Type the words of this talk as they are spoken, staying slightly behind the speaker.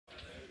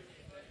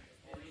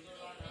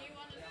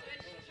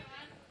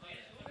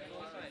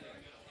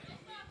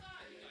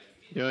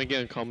You wanna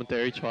get a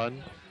commentary, Chuan?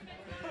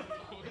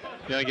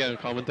 You wanna get a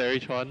commentary,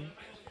 Chuan?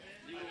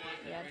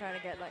 Yeah, I'm trying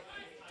to get like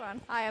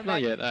John. Hi, I'm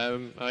Not back. yet.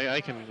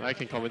 I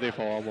can commentate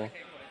for a while more.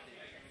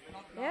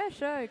 Yeah,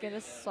 sure. You can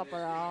just swap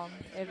around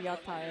if you're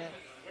tired.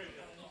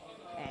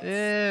 Thanks.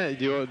 Yeah.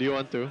 Do you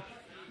want to?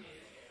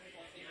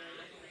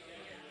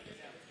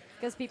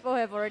 Because people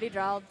have already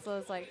drowned, so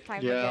it's like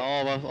time to Yeah.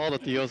 get. All the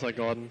TOs are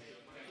gone.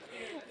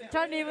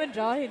 Can't even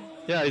join.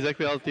 Yeah,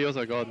 exactly. All the TOs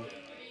are gone.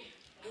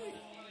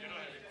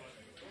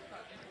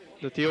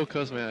 The TO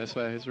curse, man. I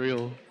swear, it's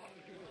real.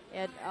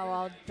 Yeah. Oh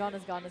well, John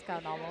is gone. It's kind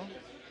of normal.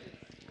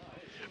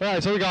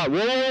 Alright, so we got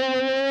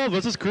woahwoah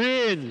versus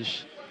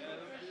Cringe.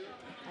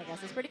 I guess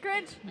it's pretty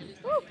cringe.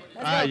 Woo, let's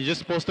Alright, go. you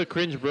just posted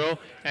Cringe, bro.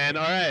 And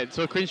alright,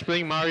 so Cringe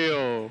playing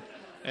Mario.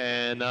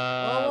 And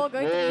Woahwoah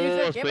going to be using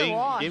Woahwoah's Game & playing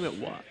Watch.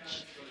 Game &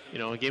 Watch. You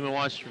know, Game &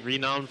 Watch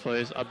renowned for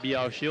his up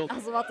shield. I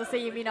was about to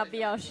say you mean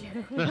Abiyashi.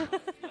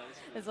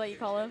 That's what you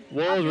call him.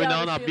 World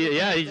renowned Abiyashi up B. is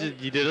Yeah, the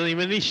character. he didn't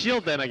even need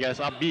shield then, I guess.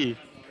 Up B.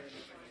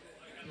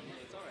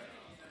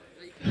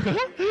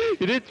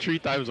 You did 3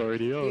 times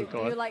already. Oh Do you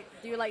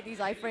god. like these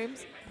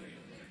iframes?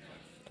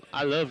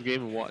 I love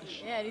Game &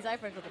 Watch. Yeah, these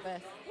iframes are the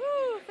best.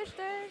 Woo! Fish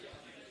tag.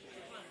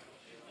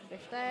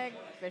 Fish tag.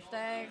 Fish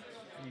tag.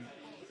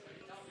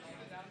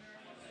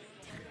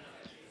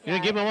 You know,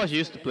 Game & Watch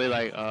used to play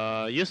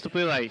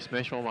like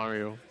Smash 4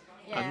 Mario.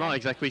 Yeah. I'm not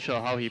exactly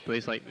sure how he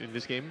plays like in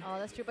this game. Oh,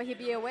 that's true, but he'd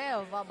be aware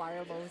of what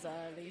Mario moves are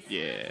at least.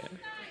 Yeah.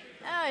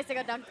 Oh, he still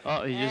got dunked.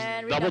 Oh, he just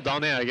And double redunk.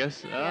 down there, I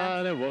guess. Yeah.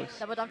 Ah, that works.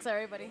 Double dunks are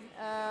everybody.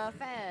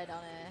 Fair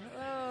down there.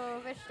 Whoa,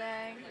 fish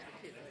tag.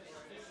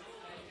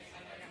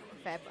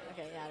 Fair,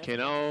 okay, yeah. Okay,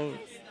 now.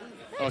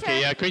 Hey, Okay,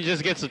 Chad. yeah, Cringe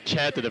just gets a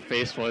chair to the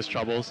face for his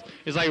troubles.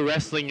 It's like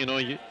wrestling, you know.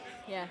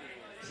 Yeah.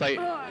 It's like,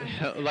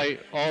 like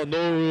all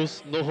no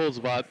rules, no holds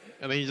barred,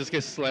 and then he just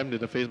gets slammed in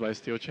the face by a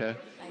steel chair,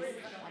 Nice.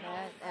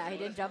 Yeah, he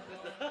didn't jump.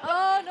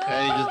 Oh no!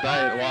 and he just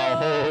died. Wow,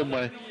 Mario! oh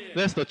my,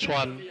 that's the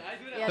Chuan.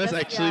 Yeah, That's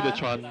actually the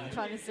Chuan.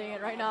 Trying to sing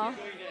it right now.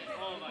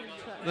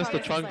 That's the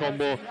Chuan Chuan is just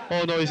combo. like-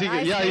 Oh no, is he?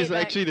 Nice Yeah, he's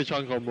playback. actually the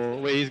Chuan combo.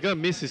 Wait, he's gonna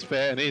miss his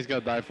fair, and then he's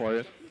gonna die for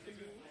it.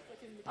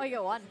 Oh, you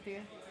got one, too.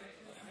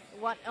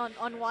 One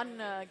on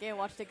one game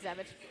watch takes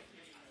damage.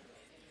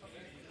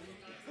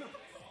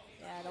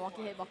 Yeah, the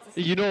wonky hitboxes.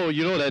 You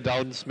know that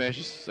down smash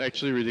is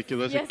actually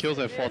ridiculous. Yes, It kills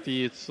at it is.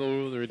 40. It's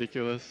so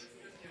ridiculous.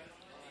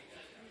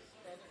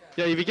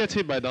 Yeah, if he gets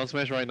hit by down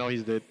smash right now,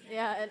 he's dead.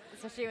 Yeah,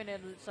 especially when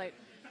it's like.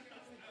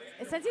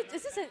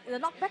 The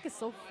knockback is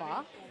so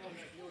far.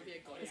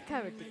 It's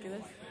kind of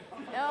ridiculous.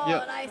 Oh,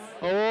 Yeah. nice.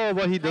 Oh,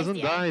 but he doesn't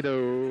DI. die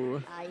though.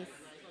 Nice.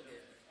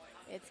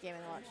 It's game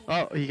and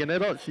watch. Oh, he can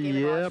add dodge. Game and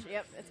Yep. watch.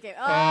 Yep, it's game.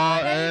 Oh, there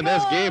you and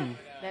that's go. game.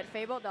 That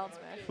fabled down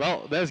smash.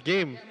 Well, that's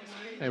game,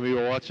 and we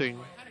were watching.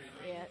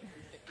 Yeah.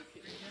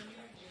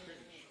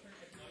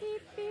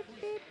 Beep, beep,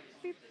 beep,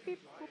 beep, beep,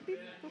 boop, beep,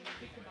 boop,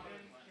 beep.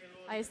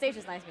 His stage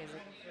is nice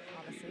music,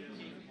 honestly.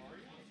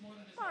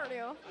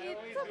 Mario,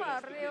 it's a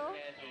Mario.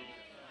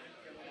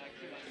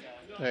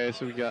 Okay,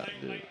 so we got.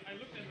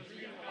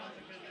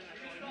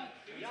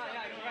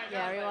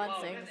 Yeah, everyone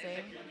sing.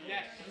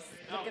 Just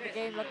look at the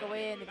game, look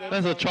away, and the game.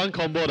 That's a Chuan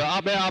combo. The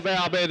up air,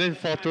 and then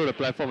fall through the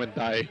platform and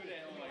die.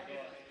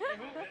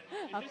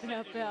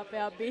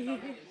 up, B.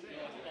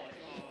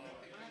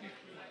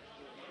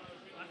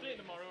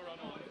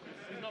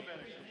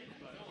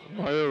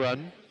 Mario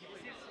run.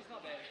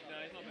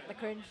 The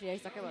cringe, yeah,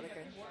 he's talking about the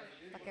cringe.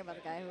 Talking about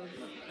the guy who's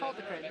called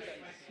the cringe.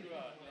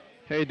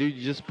 Hey, dude,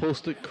 you just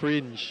posted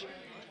Cringe.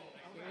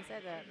 He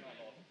said that.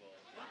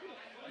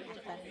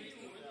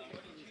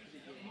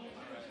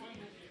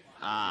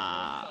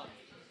 Ah,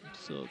 I'm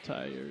so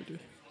tired.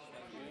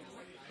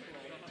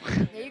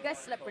 Yeah, you guys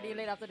slept pretty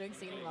late after doing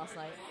singing last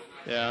night.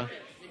 Yeah.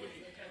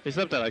 We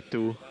slept at like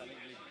 2.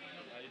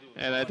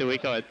 And I had to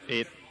wake up at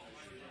 8.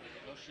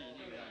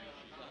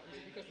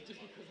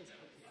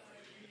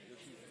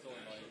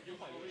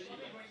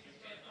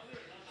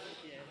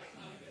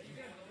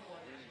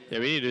 Yeah,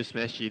 we need to do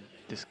Smash G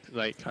this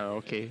like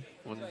karaoke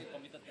once.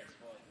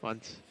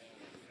 Alright,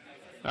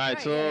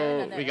 Alright, so yeah, we've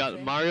done that we got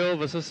actually. Mario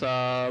versus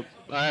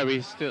alright,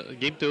 we still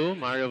game 2,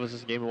 Mario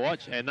versus Game &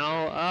 Watch, and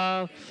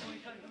now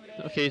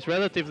okay, it's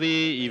relatively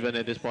even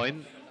at this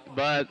point,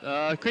 but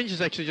Cringe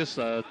is actually just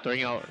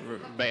throwing out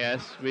back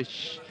ass,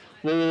 which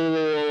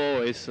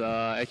whoa, is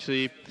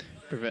actually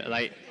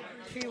like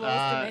 3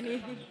 walls too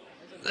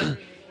many.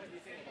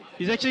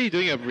 he's actually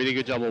doing a really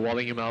good job of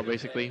walling him out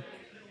basically.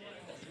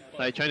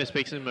 Like trying to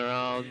space him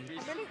around, I'm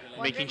really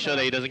making wondering sure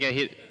that he doesn't get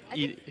hit. I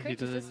He think Cringe is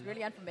doesn't. just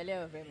really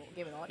unfamiliar with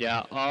Game & Watch.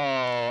 Yeah. Oh,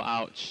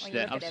 ouch! When you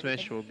That look up at smash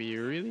everything. will be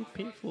really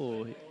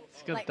painful. He's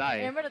gonna Like, die.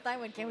 remember the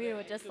time when Kenway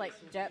would just like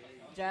jab,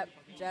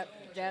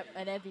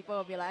 and then people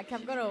would be like,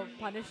 I'm gonna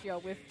punish your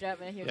whiff jab,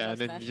 and then he would Yeah,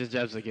 just and up then he smash. just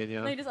jabs again.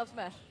 No, Yeah. he just up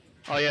smash.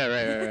 Oh yeah,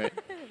 right.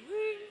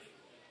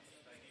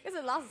 Because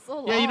it lasts so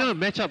long. Yeah, you know,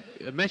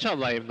 matchup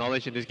like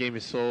knowledge in this game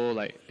is so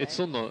like it's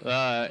so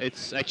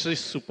it's actually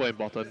super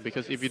important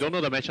because if you don't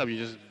know the matchup, you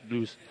just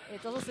lose.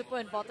 It's also super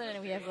important,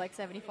 and we have like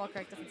 74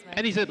 characters in Smash.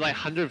 And he's at like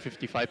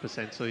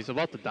 155%, so he's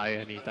about to die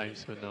anytime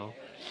soon now.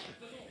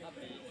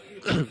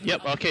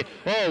 Yep, okay.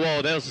 Oh,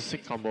 whoa, that was a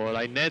sick combo.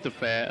 Like, nair to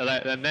fair,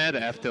 like, nair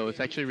to F tilt. It's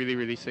actually really,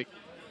 really sick.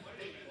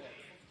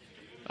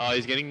 Oh,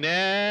 he's getting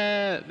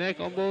nair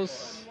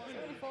combos.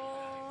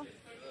 74.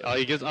 Oh,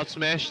 he gets up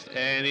smashed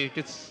and he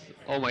gets.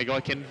 Oh my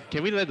god, can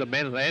we let the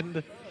man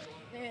land?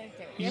 Yeah,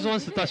 okay. He just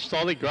wants to touch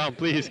solid ground,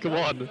 please. Come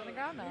on. He's on the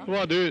ground now. Come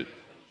on, dude.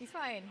 He's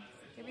fine.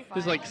 He'll be fine.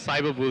 This is like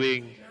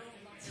cyberbullying.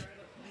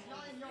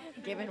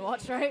 Game and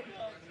watch, right?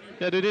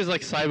 Yeah, dude, this is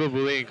like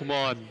cyberbullying. Come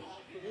on.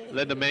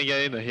 Let the man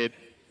get in the hit.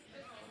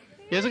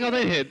 He hasn't gotten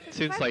a hit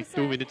since like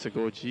 2 minutes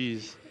ago.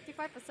 Jeez.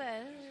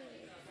 55%.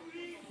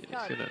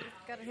 God,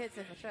 got a hit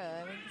for sure.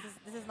 I mean,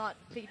 this is not.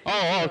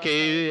 Oh,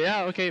 okay,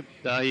 yeah, okay.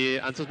 He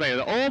answers back.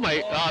 Oh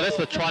my, that's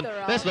the Tron.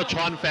 That's the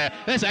Tron fair.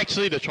 That's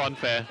actually the Tron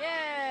fair.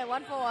 Yeah,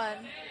 1 for 1.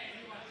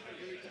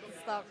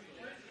 Stop.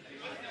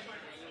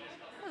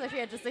 I was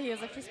actually interested. He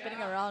was actually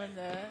spinning around in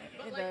the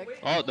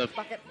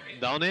bucket.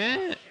 Down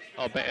air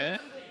or back air.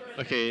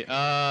 Okay.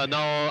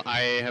 Now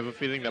I have a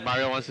feeling that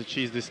Mario wants to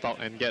cheese this stock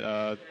and get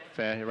a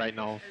fair right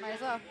now. Might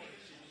as well.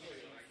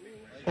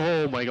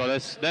 Oh my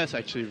god, that's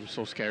actually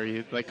so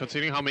scary. Like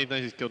considering how many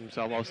times he's killed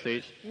himself off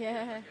stage.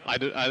 Yeah. I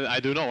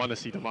do not want to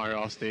see the Mario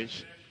off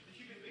stage.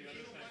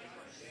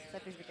 So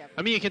please be careful.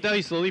 I mean, you can tell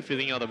he's slowly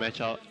filling out the match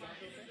out.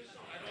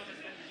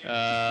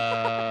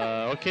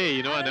 Okay,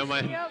 you know what? Never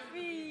mind.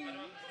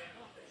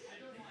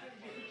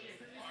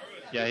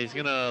 Yeah, he's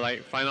gonna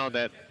like find out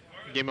that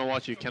Game &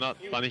 Watch you cannot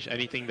punish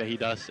anything that he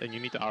does, and you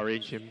need to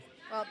arrange him.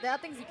 Well, there are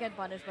things you can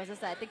punish, but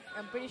just that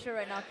I'm pretty sure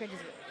right now Cringe is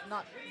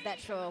not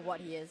that sure of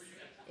what he is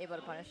able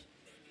to punish.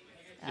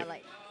 Yep.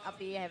 Like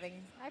uppy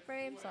having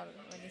iframes on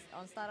when he's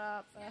on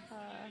startup. It's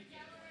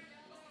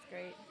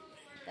great.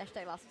 Dash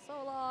tag lasts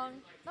so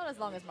long. Not as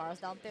long as Mario's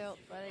down tilt,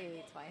 but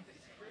it's fine.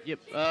 Yep.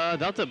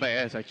 Down to back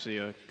air is actually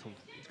a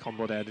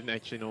combo that I didn't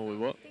actually know would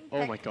work.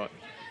 Oh my god.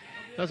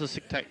 That was a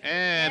sick tag,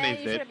 and Yeah, he's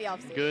you dead. shouldn't be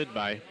off stage.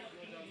 Goodbye.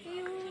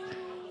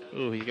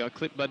 Oh, he got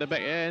clipped by the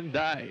back and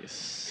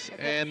dies.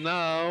 And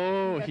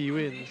now he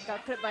wins.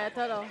 Got clipped by a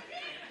turtle.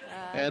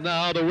 And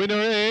now the winner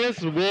is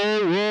whoa,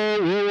 whoa,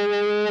 whoa,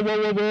 whoa,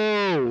 whoa, whoa,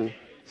 whoa.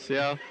 See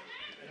ya.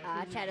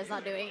 Chad is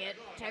not doing it.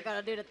 Chad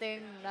gotta do the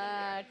thing.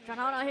 Tron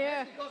Hao not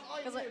here.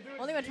 Because like,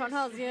 only when Tron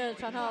Hao's here,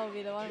 Tron Hao will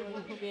be the one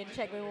who'll be in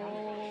check.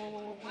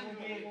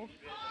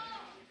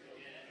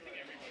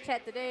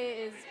 Chad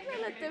today is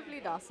relatively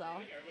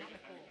docile.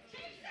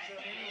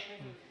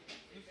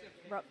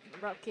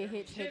 Rob KH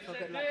hit for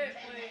good luck.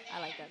 I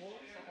like that.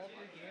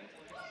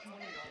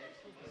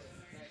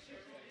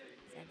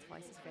 Zen's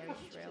voice is very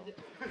shrill.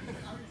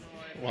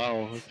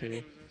 Wow,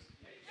 okay.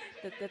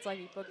 That's why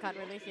people can't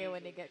really hear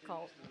when they get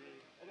called.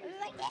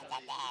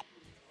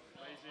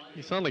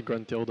 You sound like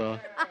Gruntilda.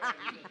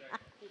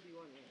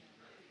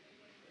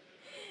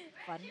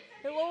 Fun.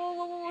 Whoa, whoa,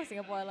 whoa, whoa,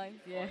 Singapore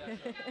Airlines, yeah.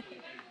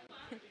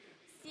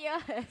 See ya.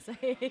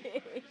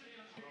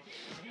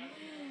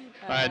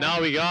 Alright, now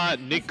we got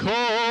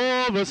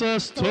Nicole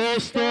versus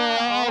Toaster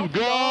of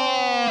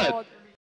God.